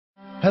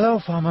Hello,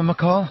 Farmer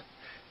McCall.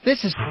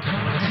 This is...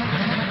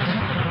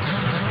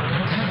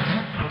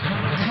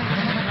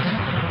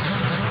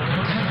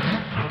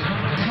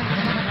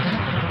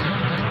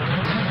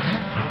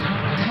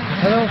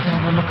 Hello,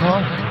 Farmer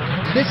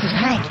McCall. This is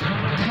Hank.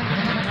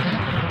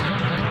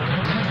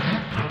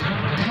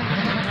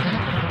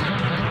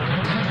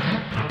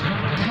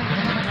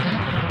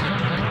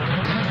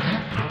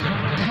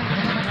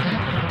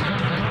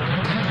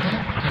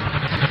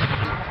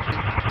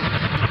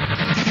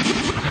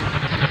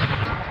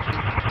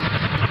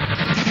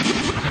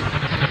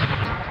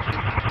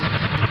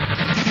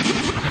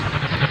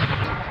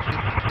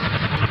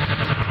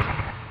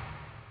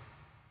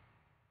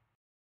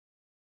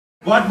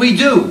 What we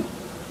do?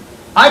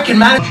 I can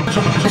manage.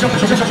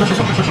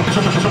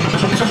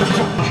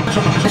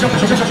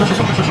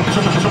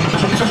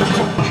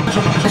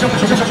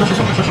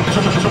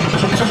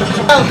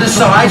 I'll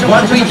decide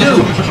what we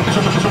do.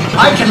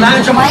 I can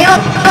manage on my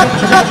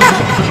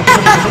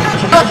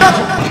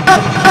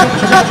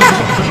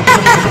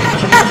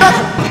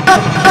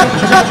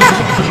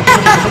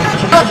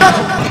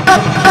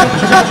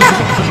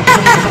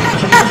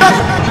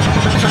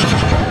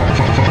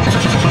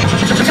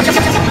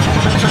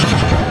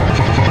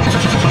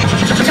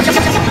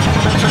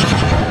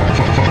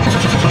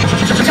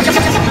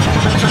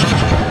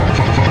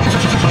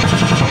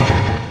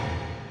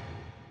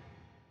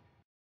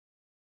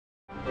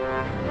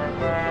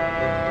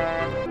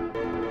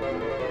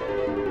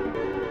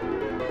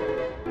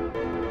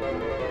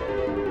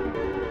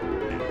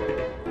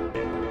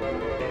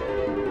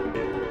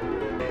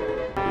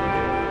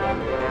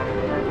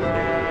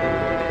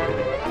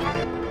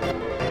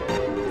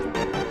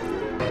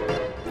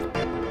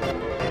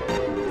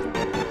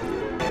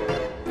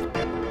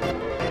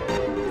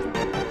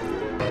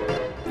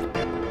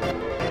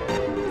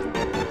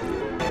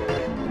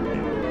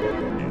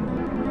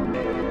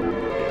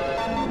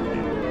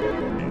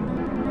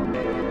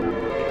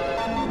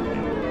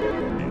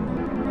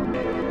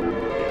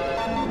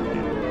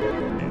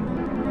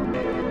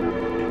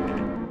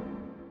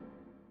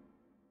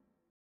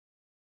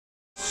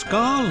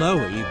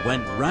Scarloey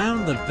went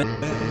round the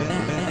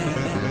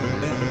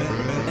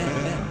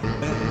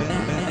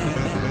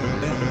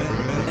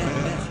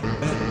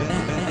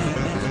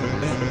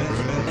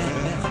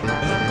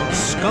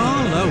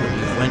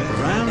Scarloey went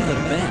round the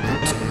bend.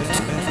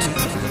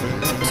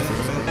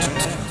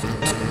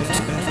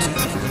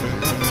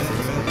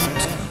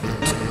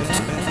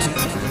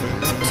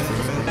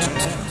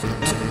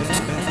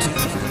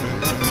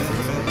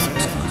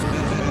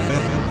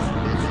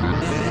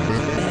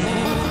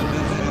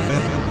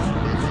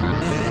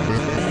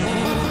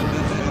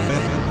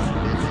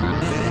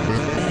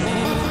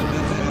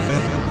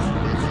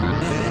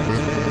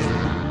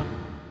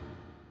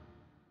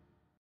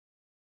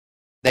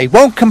 They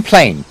won't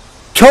complain.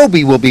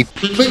 Toby will be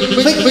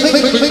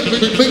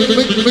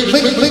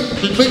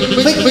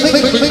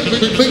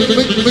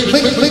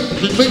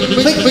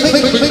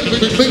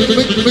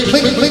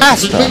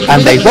faster,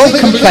 and they won't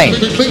complain.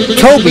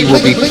 Toby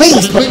will be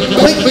pleased.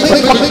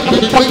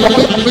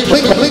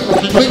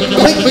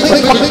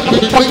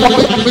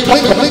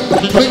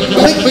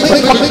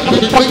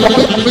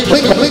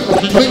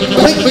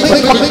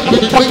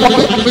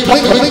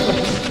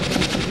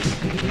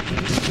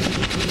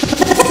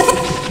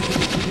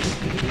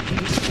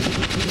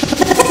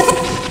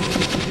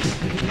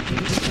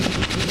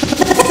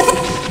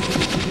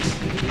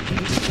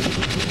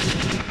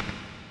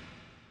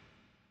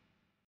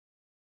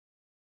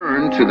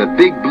 To the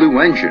big blue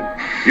engine.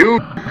 You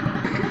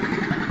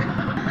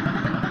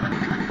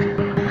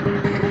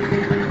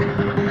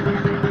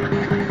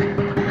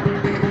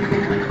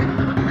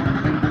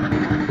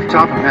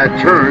top hat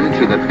turned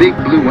to the big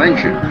blue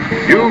engine.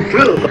 You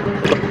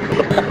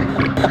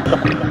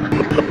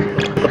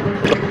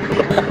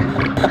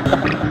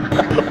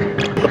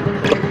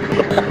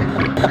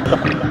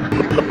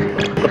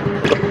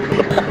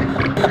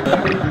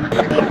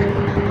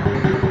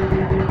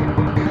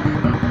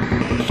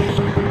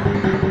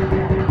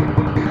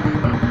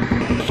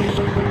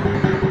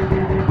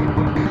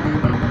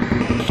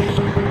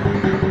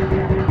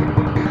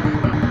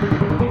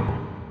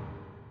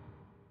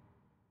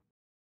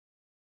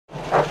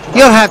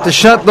You'll have to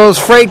shut those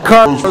freight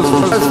cars.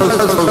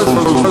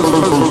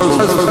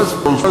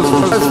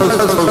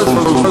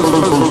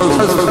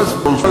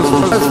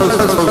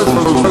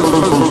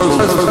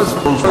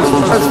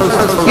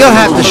 You'll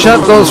have to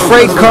shut those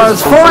freight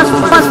cars for.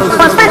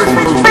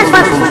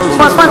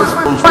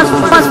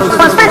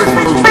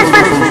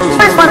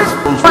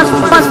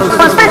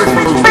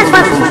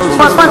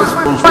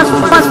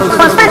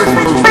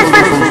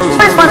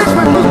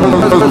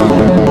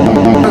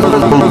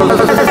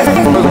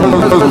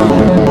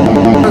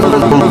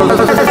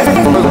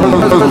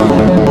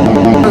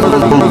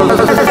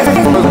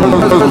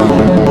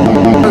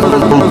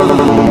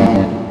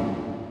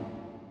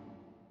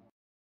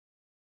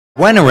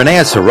 When and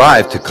Reneus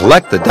arrived to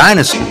collect the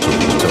dinosaurs.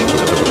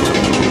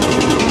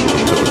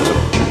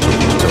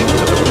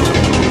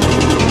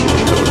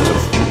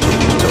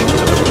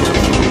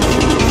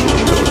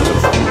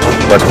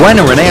 But when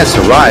Irenaeus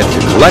arrived to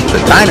collect the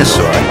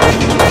dinosaur,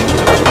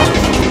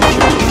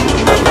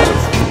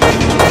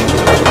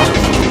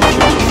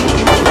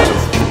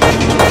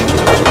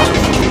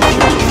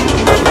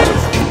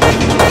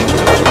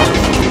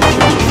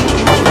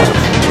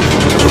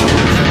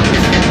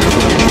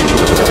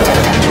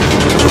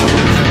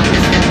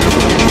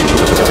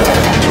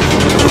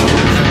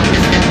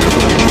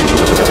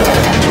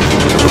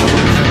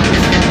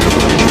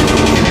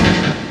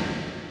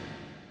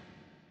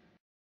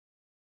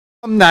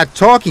 I'm not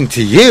talking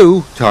to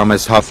you,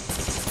 Thomas huffed.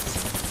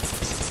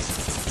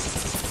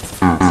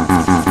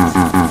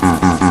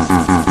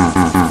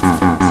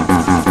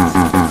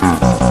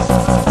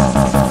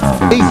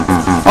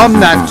 I'm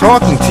not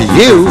talking to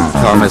you,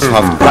 Thomas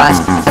huffed.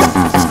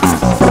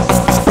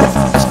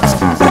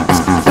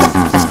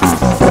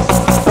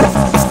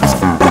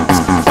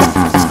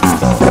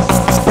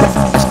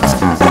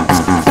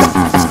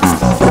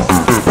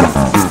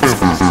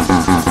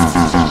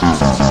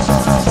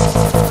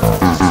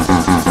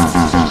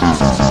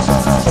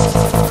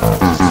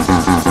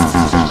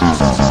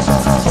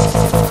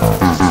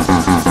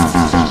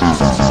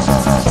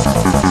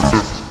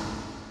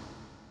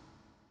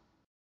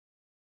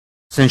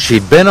 Since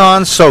she'd been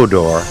on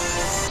Sodor.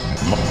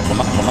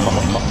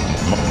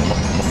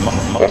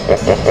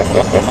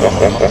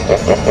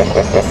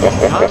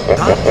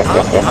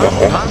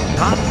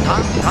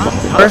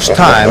 First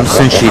time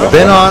since she'd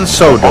been on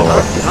Sodor.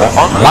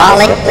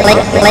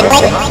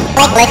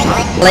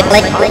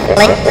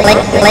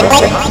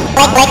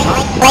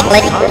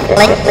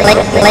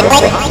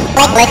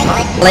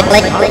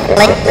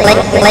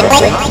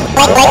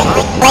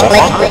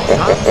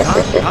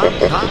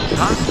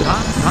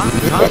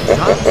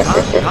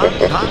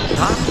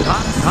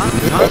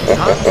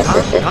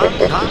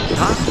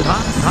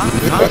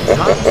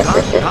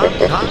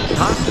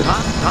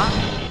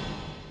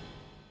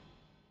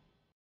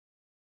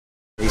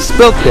 They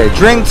spilt their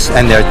drinks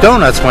and their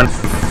donuts when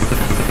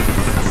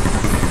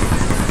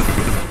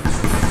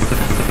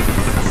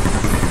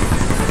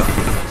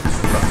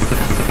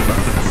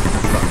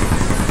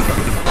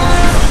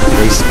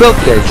they spilt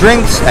their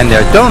drinks and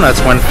their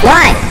donuts when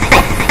flying.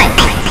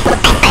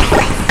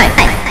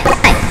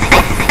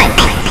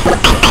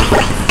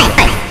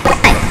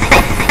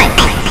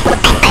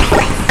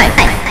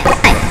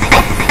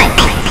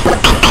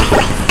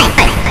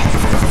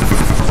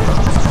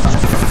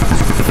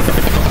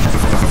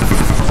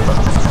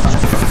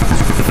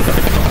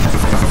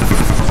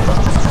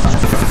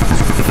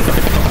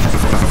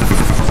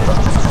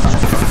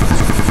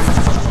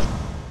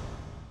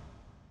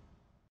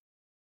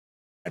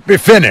 Be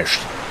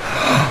finished.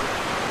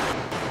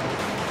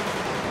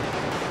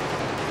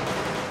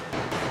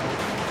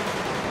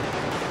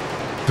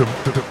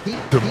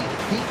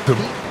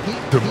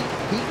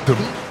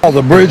 Oh,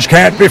 the bridge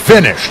can't be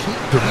finished.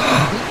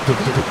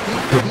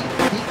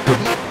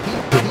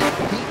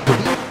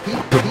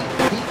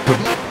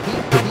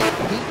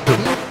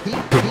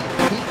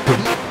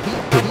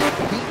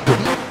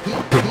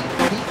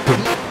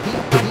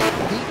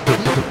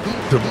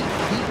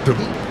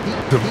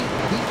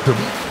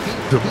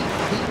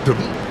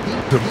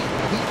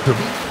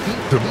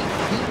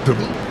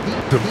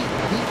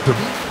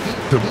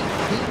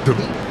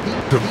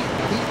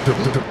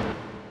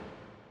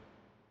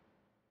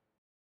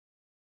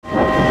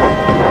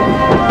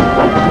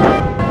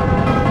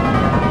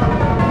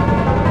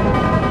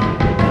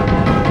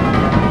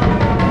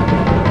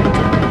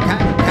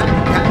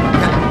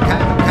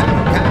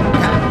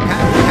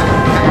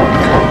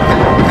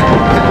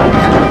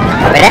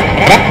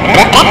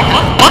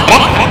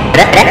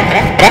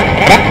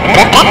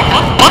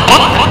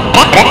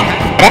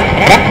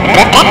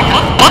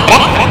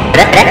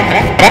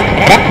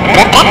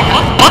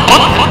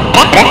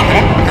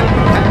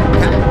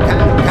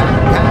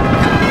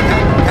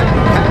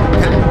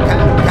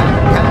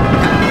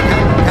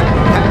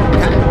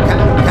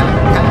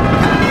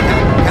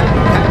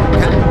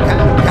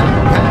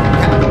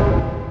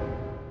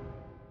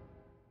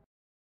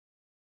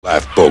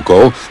 Laughed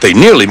Boko. They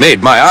nearly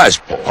made my eyes.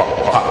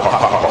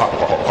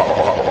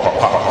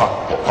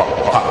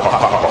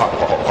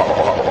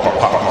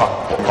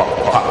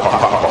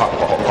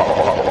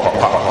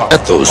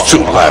 At those two,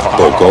 laughed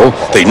Boko.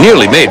 They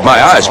nearly made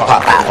my eyes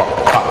pop out.